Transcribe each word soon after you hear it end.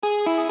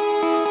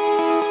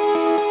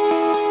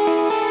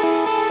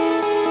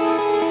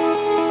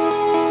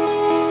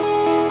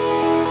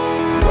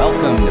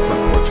Welcome to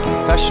Front Porch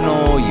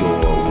Confessional, your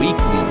weekly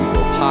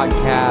legal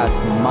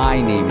podcast.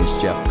 My name is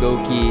Jeff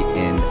Goki,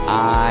 and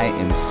I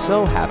am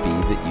so happy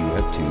that you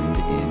have tuned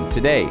in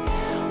today.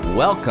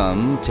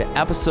 Welcome to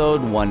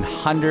episode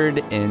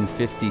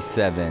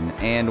 157,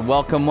 and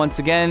welcome once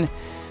again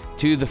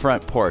to the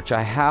front porch.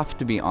 I have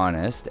to be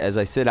honest, as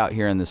I sit out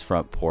here on this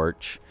front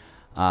porch,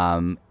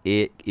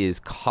 it is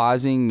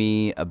causing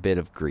me a bit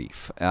of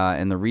grief,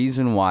 and the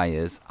reason why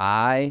is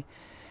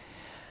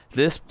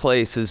this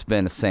place has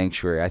been a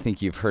sanctuary. I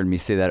think you've heard me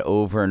say that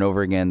over and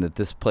over again, that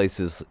this place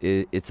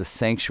it's a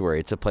sanctuary.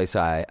 It's a place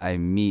I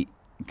meet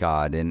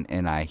God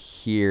and I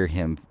hear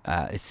him.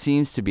 It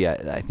seems to be,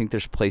 I think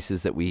there's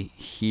places that we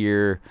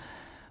hear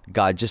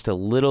God just a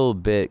little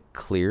bit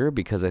clearer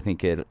because I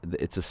think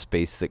it's a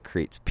space that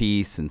creates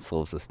peace and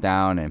slows us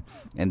down.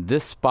 And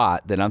this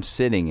spot that I'm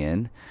sitting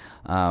in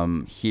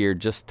here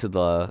just to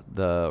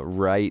the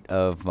right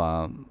of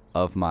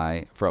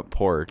my front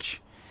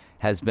porch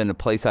has been a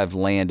place I've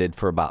landed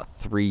for about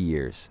 3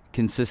 years,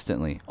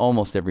 consistently,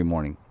 almost every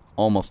morning,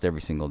 almost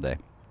every single day.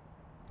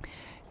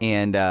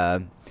 And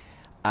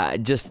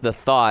just the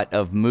thought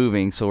of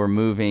moving, so we're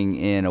moving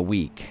in a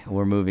week.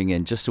 We're moving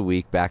in just a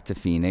week back to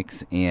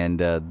Phoenix, and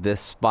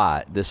this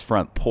spot, this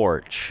front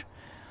porch,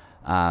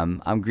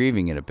 I'm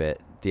grieving it a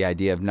bit. The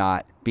idea of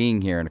not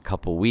being here in a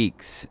couple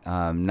weeks,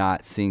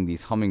 not seeing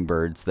these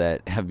hummingbirds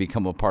that have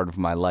become a part of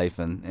my life,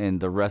 and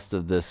the rest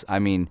of this,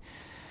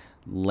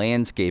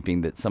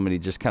 landscaping that somebody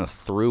just kind of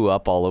threw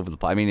up all over the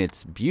place.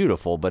 It's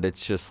beautiful, but it's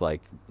just like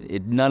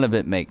none of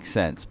it makes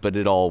sense, but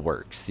it all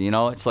works.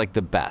 It's like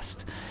the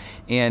best.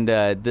 And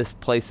this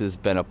place has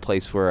been a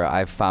place where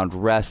I've found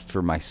rest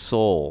for my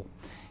soul.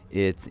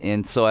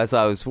 And so as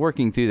I was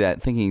working through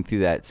that, thinking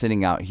through that,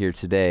 sitting out here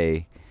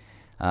today,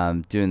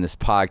 doing this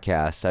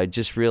podcast, I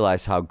just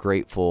realized how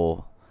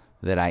grateful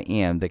that I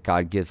am that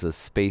God gives us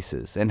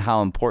spaces and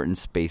how important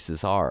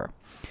spaces are.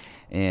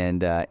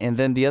 And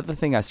then the other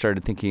thing I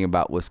started thinking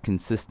about was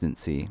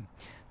consistency,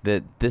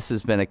 that this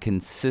has been a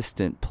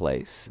consistent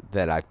place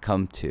that I've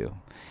come to,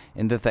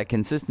 and that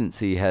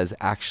consistency has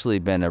actually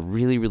been a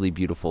really, really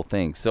beautiful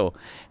thing. So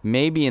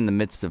maybe in the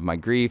midst of my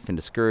grief and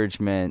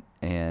discouragement,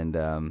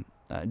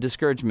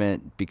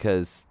 discouragement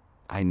because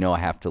I know I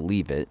have to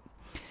leave it,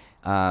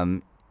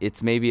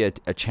 it's maybe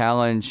a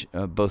challenge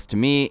both to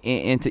me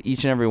and to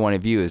each and every one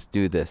of you is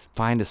do this.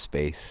 Find a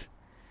space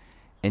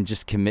and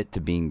just commit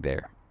to being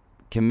there.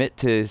 Commit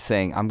to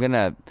saying, I'm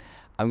gonna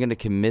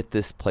commit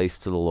this place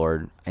to the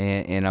Lord,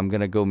 and I'm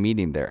gonna go meet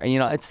him there. And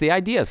it's the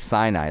idea of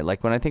Sinai.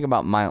 Like when I think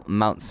about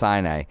Mount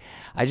Sinai,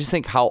 I just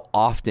think how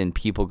often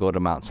people go to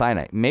Mount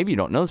Sinai. Maybe you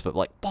don't know this, but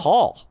like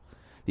Paul,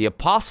 the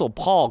Apostle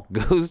Paul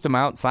goes to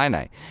Mount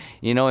Sinai.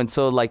 And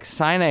so like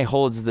Sinai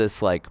holds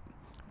this like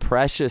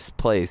precious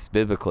place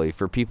biblically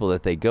for people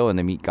that they go and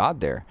they meet God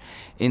there.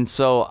 And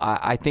so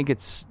I think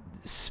it's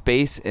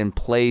space and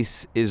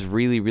place is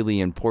really,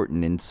 really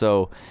important. And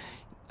so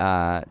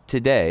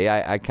today,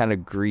 I kind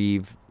of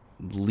grieve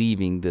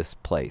leaving this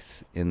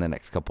place in the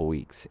next couple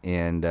weeks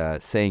and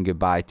saying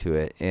goodbye to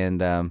it.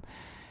 And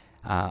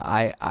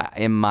I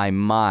in my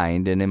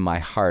mind and in my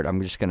heart,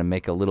 I'm just going to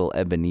make a little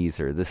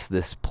Ebenezer,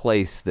 this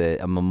place,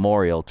 a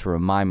memorial to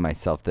remind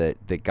myself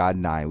that God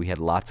and I, we had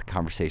lots of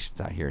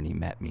conversations out here, and he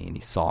met me, and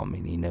he saw me,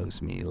 and he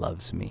knows me, he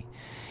loves me.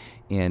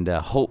 And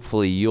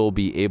hopefully you'll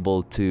be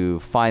able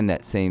to find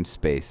that same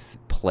place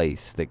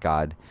that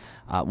God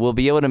will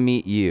be able to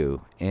meet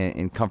you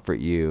and comfort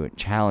you and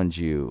challenge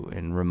you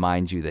and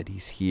remind you that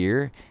he's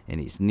here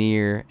and he's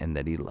near and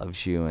that he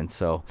loves you. And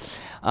so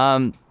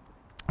for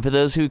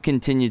those who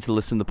continue to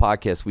listen to the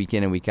podcast week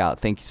in and week out,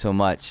 thank you so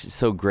much.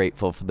 So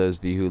grateful for those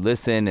of you who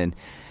listen and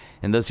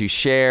those who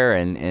share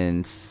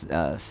and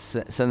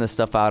send this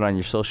stuff out on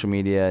your social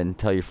media and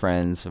tell your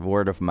friends,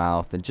 word of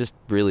mouth, and just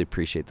really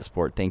appreciate the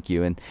support. Thank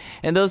you. And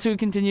those who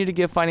continue to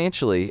give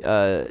financially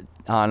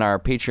on our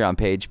Patreon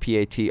page,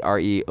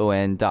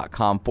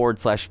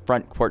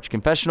 patreon.com/front porch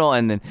confessional,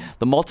 and then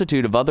the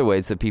multitude of other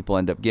ways that people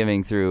end up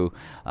giving through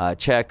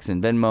checks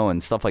and Venmo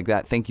and stuff like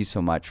that. Thank you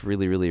so much.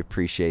 Really, really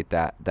appreciate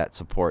that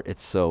support.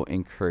 It's so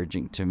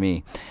encouraging to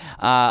me.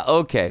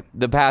 Okay,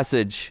 the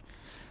passage.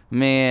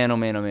 Man, oh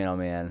man, oh man, oh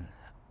man.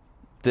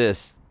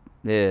 It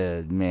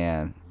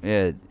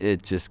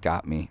just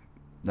got me.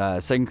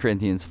 2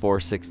 Corinthians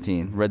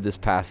 4:16. Read this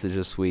passage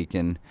this week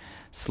and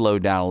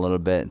slowed down a little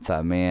bit and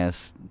thought, man,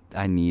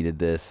 I needed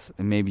this.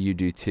 And maybe you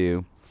do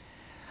too.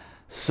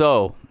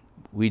 So,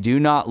 we do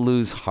not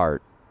lose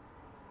heart.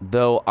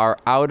 Though our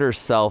outer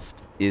self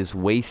is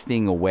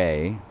wasting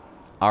away,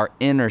 our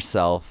inner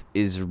self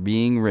is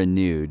being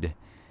renewed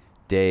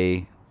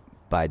day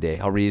by day.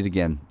 I'll read it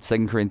again.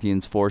 2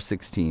 Corinthians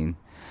 4:16.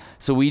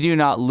 So we do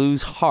not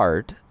lose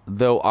heart,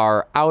 though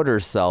our outer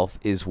self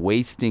is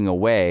wasting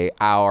away,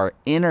 our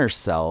inner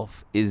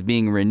self is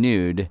being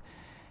renewed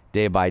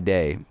day by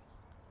day.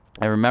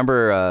 I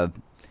remember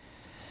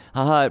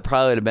it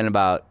probably would have been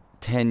about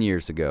 10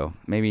 years ago,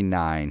 maybe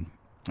 9.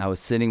 I was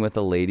sitting with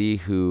a lady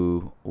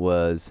who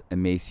was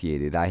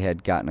emaciated. I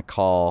had gotten a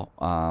call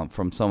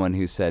from someone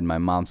who said, my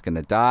mom's going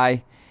to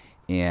die,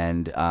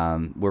 And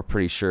we're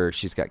pretty sure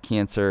she's got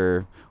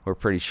cancer. We're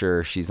pretty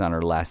sure she's on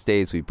her last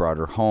days. We brought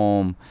her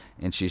home,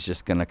 and she's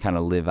just going to kind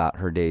of live out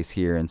her days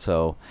here. And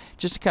so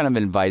just kind of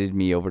invited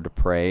me over to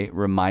pray,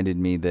 reminded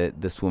me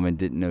that this woman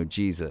didn't know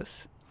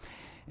Jesus.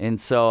 And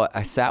so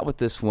I sat with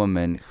this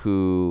woman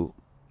who,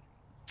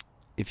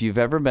 if you've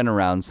ever been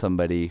around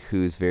somebody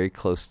who's very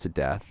close to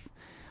death,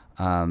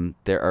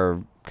 there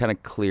are kind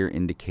of clear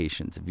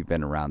indications if you've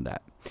been around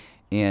that.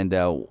 And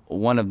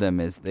one of them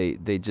is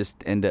they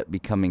just end up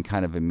becoming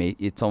kind of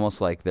it's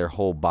almost like their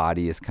whole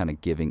body is kind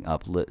of giving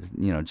up,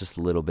 just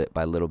little bit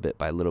by little bit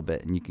by little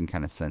bit, and you can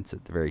kind of sense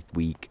it. They're very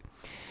weak.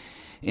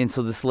 And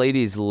so this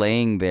lady's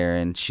laying there,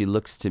 and she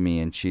looks to me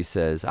and she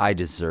says, "I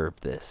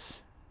deserve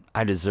this.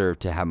 I deserve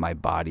to have my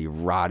body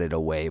rotted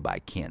away by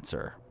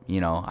cancer.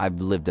 I've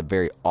lived a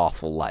very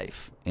awful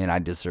life, and I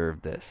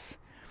deserve this."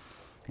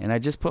 And I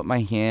just put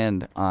my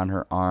hand on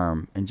her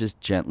arm and just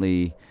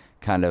gently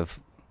kind of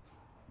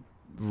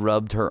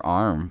rubbed her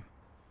arm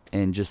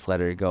and just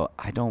let her go.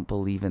 I don't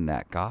believe in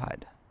that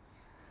God.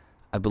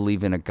 I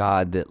believe in a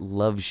God that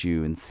loves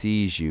you and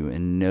sees you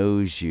and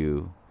knows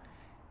you,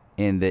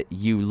 and that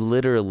you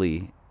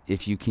literally,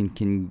 if you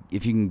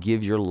can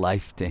give your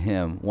life to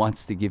him,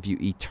 wants to give you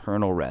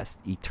eternal rest,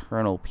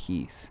 eternal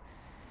peace.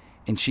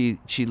 And she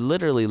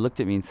literally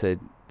looked at me and said,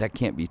 "That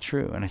can't be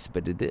true." And I said,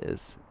 "But it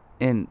is.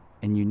 And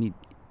you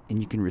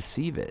can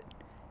receive it.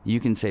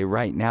 You can say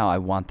right now, I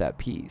want that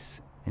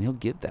peace, and he'll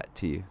give that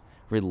to you.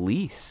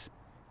 Release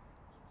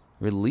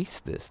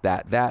this,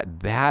 that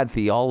bad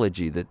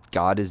theology that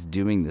God is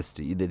doing this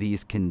to you, that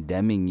he's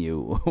condemning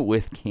you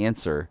with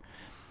cancer.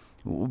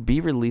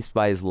 Be released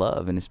by his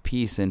love and his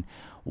peace." And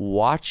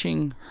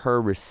watching her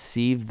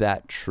receive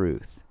that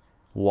truth,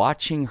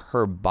 watching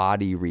her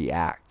body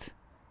react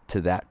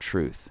to that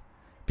truth,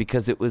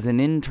 because it was an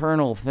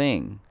internal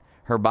thing.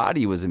 Her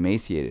body was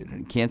emaciated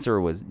and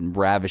cancer was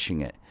ravishing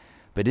it.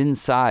 But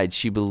inside,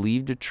 she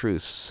believed a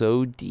truth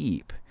so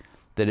deep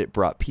that it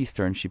brought peace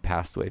to her, and she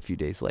passed away a few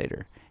days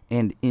later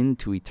and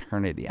into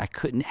eternity. I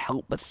couldn't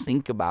help but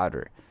think about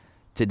her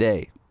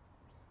today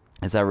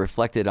as I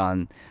reflected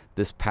on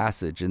this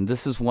passage. And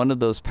this is one of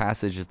those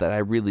passages that I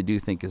really do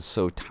think is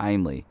so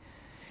timely.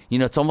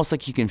 It's almost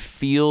like you can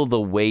feel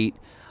the weight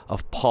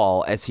of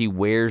Paul as he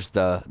wears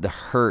the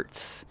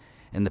hurts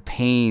and the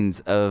pains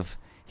of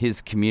his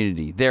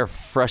community, their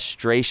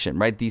frustration,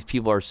 right? These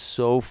people are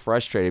so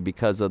frustrated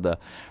because of the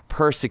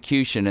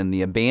persecution and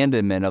the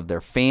abandonment of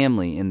their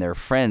family and their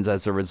friends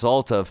as a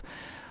result of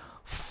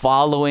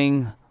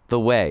following the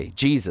way,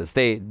 Jesus.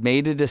 They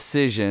made a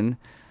decision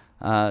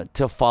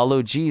to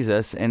follow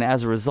Jesus, and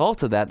as a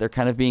result of that, they're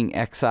kind of being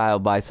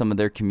exiled by some of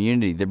their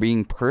community. They're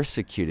being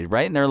persecuted,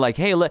 right? And they're like,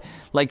 "Hey,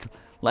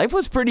 life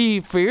was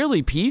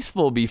fairly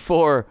peaceful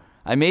before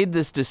I made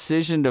this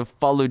decision to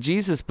follow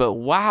Jesus, but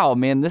wow,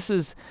 man, this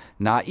is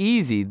not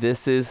easy.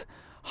 This is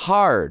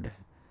hard."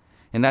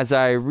 And as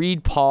I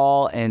read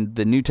Paul and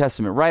the New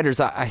Testament writers,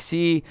 I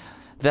see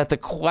that the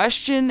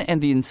question and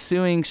the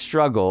ensuing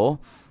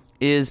struggle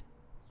is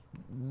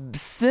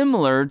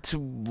similar to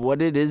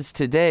what it is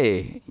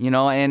today,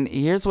 and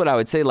here's what I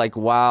would say,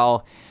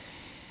 while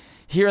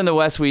here in the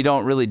West, we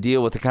don't really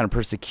deal with the kind of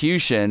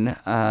persecution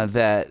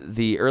that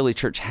the early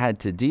church had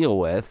to deal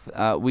with.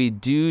 We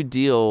do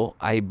deal,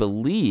 I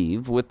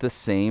believe, with the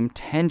same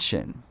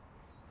tension.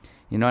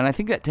 And I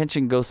think that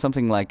tension goes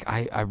something like,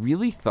 I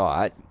really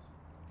thought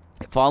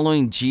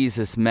following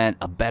Jesus meant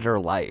a better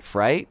life,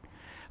 right?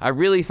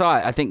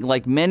 I think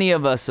like many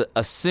of us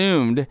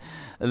assumed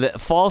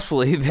that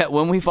falsely that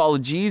when we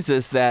followed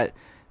Jesus that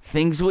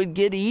things would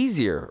get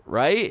easier,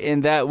 right?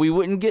 And that we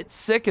wouldn't get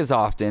sick as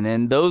often.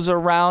 And those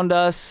around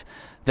us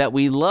that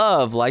we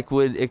love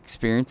would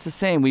experience the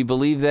same. We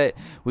believe that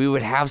we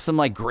would have some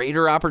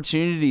greater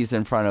opportunities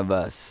in front of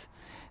us.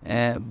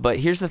 But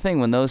here's the thing,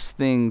 when those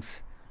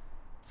things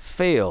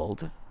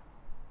failed,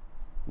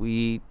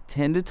 we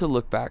tended to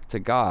look back to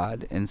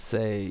God and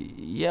say,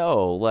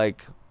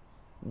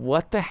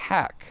 what the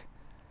heck?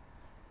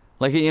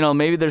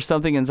 Maybe there's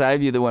something inside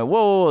of you that went,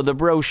 whoa, the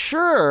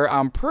brochure,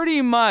 I'm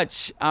pretty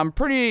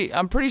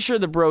sure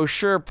the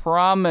brochure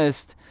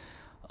promised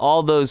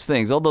all those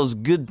things, all those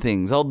good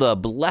things, all the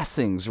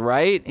blessings,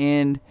 right?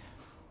 And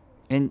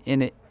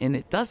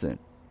it doesn't,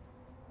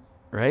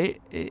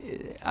 right?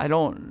 I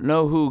don't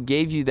know who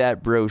gave you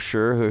that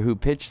brochure or who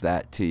pitched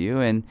that to you.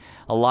 And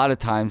a lot of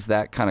times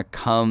that kind of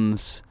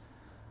comes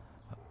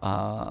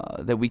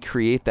that we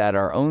create that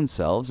our own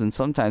selves, and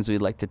sometimes we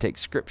like to take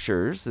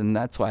scriptures, and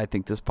that's why I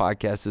think this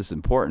podcast is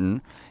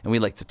important, and we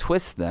like to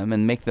twist them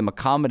and make them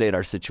accommodate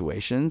our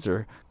situations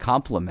or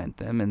complement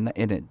them, and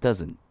it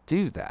doesn't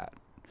do that.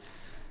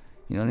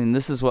 And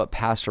this is what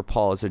Pastor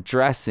Paul is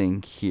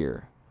addressing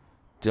here.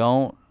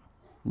 Don't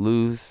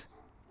lose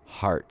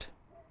heart.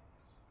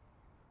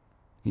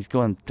 He's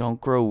going,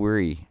 don't grow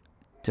weary.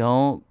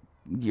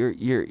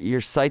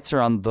 Your sights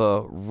are on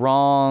the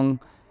wrong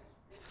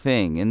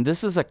thing. And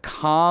this is a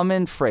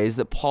common phrase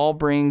that Paul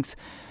brings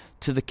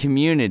to the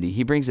community.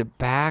 He brings it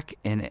back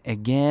and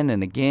again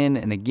and again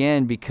and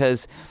again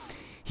because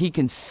he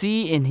can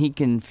see and he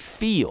can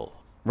feel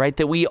right?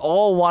 That we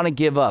all want to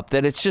give up,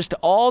 that it's just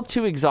all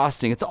too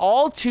exhausting. It's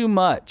all too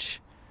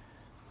much.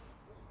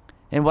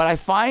 And what I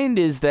find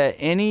is that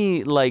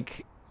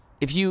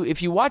if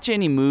you watch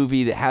any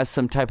movie that has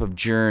some type of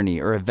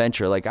journey or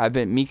adventure, like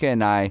Mika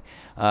and I,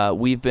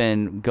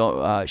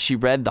 she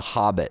read The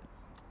Hobbit.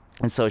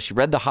 And so she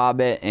read The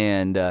Hobbit,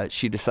 and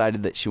she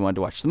decided that she wanted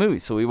to watch the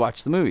movies. So we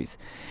watched the movies,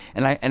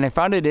 and I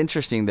found it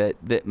interesting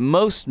that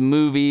most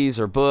movies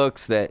or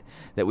books that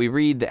we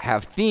read that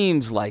have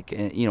themes like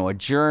a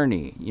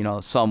journey,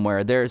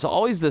 somewhere, there's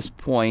always this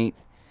point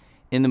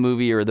in the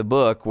movie or the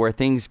book where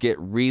things get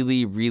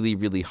really, really,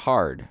 really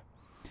hard,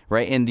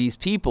 right? And these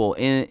people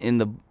in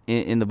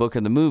the book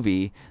or the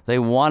movie, they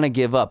want to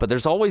give up, but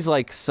there's always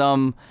like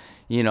some,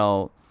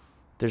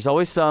 there's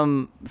always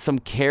some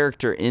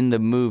character in the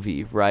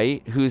movie,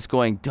 right, who's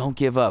going, don't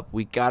give up.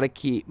 We got to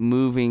keep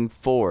moving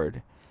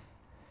forward.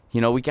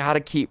 We got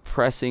to keep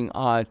pressing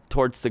on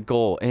towards the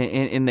goal.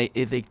 And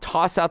they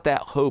toss out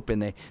that hope,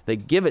 and they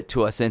give it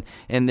to us. And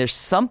there's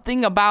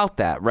something about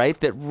that, right,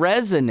 that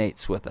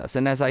resonates with us.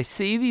 And as I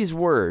see these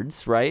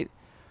words, right,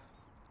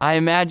 I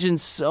imagine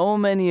so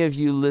many of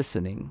you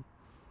listening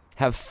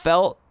have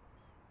felt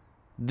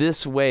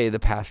this way the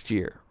past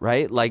year,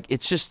 right? Like,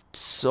 it's just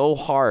so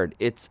hard.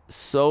 It's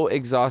so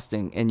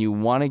exhausting, and you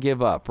want to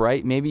give up,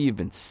 right? Maybe you've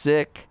been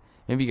sick.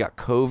 Maybe you got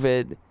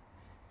COVID.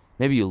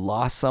 Maybe you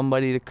lost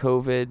somebody to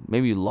COVID.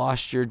 Maybe you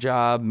lost your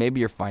job.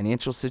 Maybe your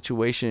financial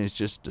situation is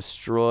just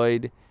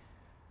destroyed,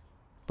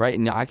 right?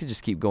 And I could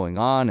just keep going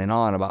on and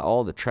on about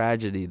all the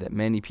tragedy that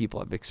many people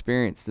have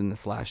experienced in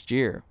this last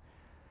year.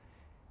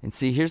 And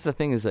see, here's the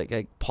thing is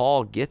like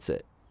Paul gets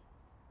it.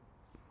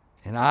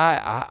 And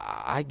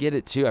I get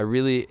it too. I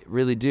really,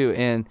 really do.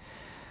 And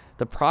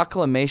the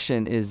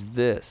proclamation is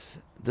this.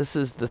 This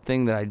is the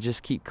thing that I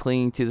just keep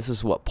clinging to. This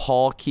is what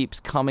Paul keeps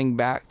coming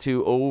back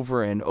to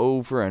over and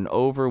over and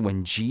over.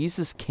 When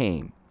Jesus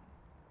came,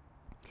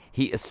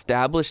 he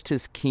established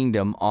his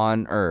kingdom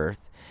on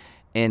earth,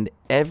 and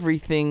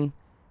everything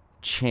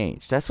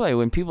changed. That's why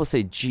when people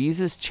say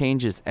Jesus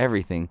changes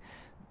everything,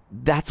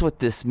 that's what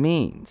this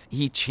means.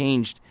 He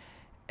changed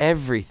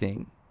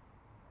everything.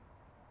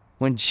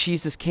 When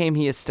Jesus came,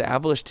 he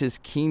established his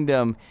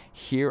kingdom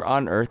here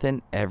on earth,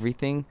 and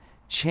everything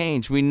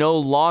changed. We no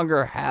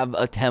longer have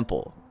a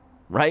temple,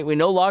 right? We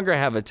no longer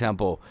have a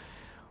temple.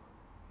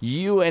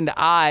 You and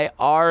I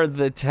are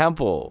the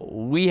temple.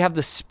 We have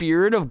the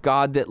Spirit of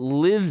God that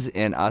lives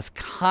in us,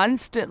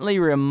 constantly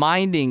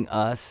reminding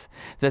us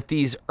that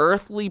these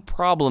earthly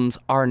problems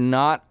are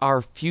not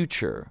our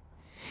future.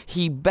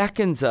 He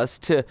beckons us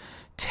to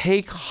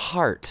take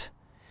heart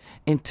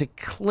and to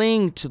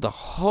cling to the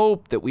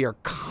hope that we are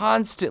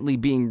constantly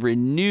being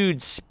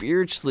renewed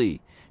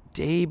spiritually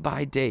day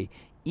by day,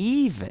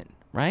 even,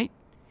 right?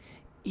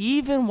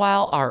 Even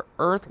while our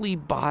earthly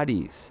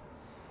bodies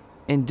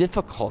and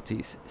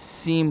difficulties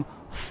seem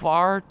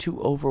far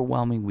too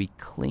overwhelming, we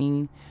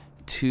cling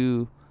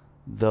to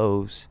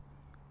those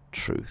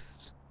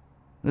truths.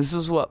 This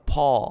is what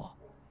Paul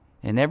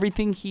and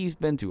everything he's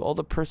been through, all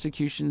the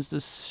persecutions,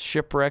 the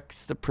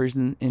shipwrecks, the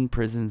prison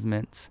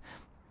imprisonments,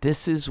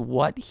 this is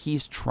what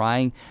he's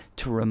trying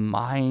to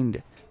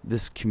remind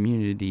this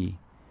community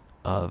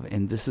of,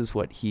 and this is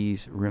what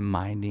he's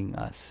reminding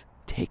us.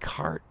 Take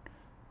heart.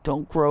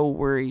 Don't grow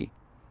weary.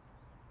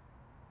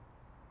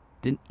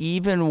 Then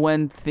even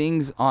when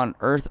things on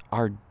earth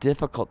are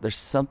difficult, there's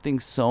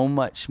something so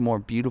much more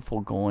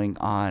beautiful going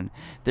on.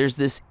 There's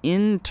this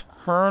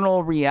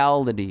internal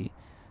reality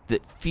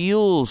that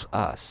fuels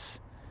us,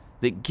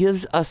 that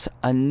gives us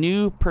a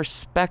new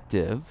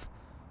perspective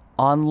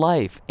on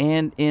life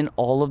and in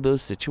all of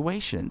those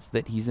situations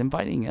that he's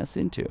inviting us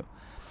into.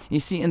 You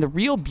see, and the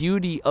real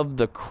beauty of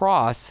the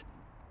cross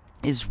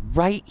is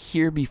right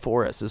here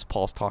before us as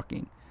Paul's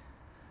talking.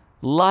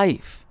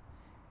 Life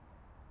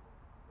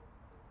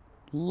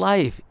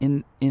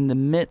in the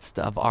midst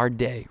of our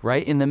day,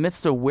 right? In the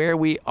midst of where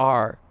we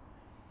are,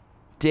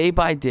 day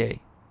by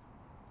day,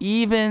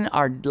 even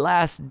our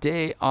last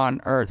day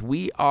on earth,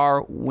 we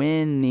are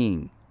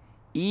winning.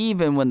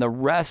 Even when the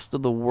rest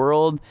of the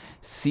world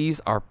sees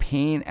our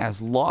pain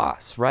as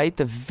loss, right?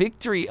 The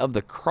victory of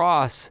the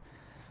cross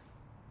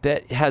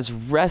that has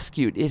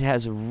rescued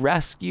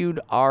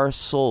our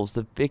souls.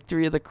 The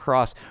victory of the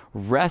cross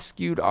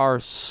rescued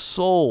our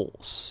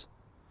souls.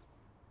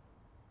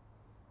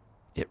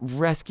 It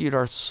rescued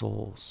our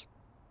souls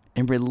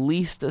and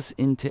released us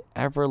into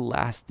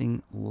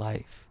everlasting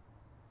life.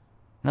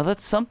 Now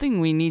that's something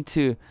we need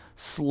to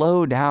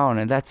slow down,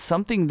 and that's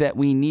something that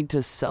we need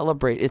to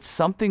celebrate. It's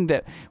something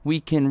that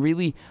we can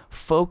really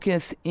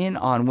focus in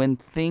on when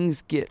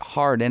things get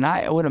hard. And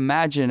I would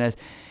imagine,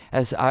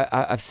 as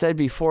I've said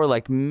before,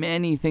 like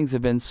many things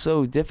have been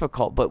so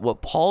difficult, but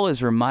what Paul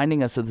is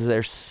reminding us of is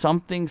there's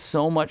something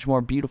so much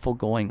more beautiful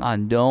going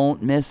on.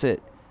 Don't miss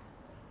it.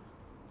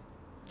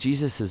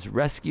 Jesus has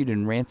rescued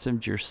and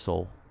ransomed your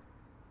soul.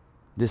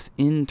 This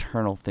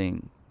internal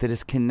thing that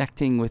is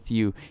connecting with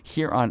you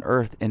here on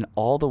earth and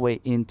all the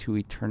way into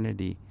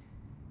eternity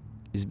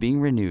is being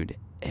renewed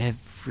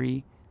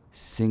every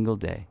single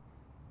day.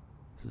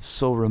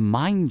 So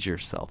remind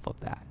yourself of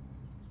that.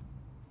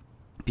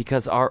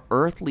 Because our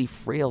earthly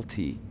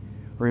frailty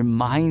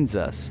reminds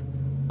us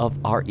of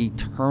our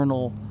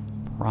eternal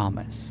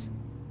promise.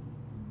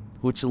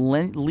 Which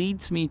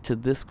leads me to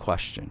this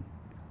question.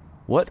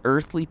 What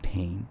earthly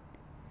pain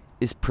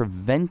is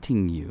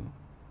preventing you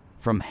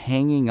from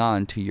hanging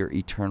on to your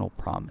eternal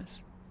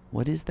promise?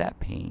 What is that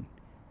pain?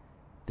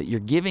 That you're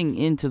giving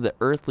into the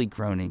earthly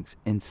groanings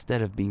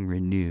instead of being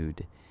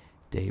renewed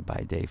day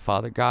by day.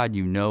 Father God,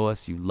 you know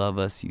us, you love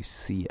us, you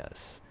see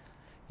us.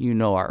 You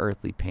know our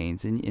earthly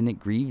pains, and it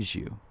grieves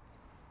you.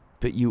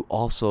 But you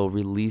also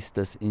released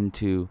us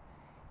into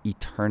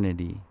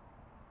eternity,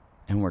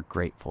 and we're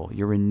grateful.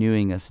 You're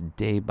renewing us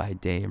day by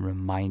day and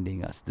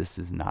reminding us this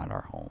is not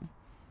our home.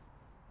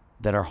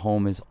 That our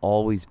home has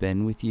always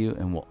been with you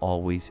and will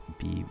always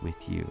be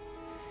with you.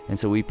 And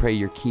so we pray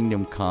your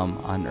kingdom come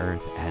on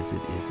earth as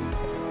it is in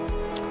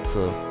heaven.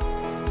 So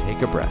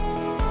take a breath,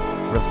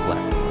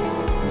 reflect,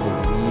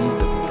 and believe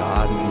that the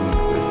God of the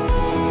universe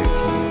is near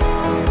to you.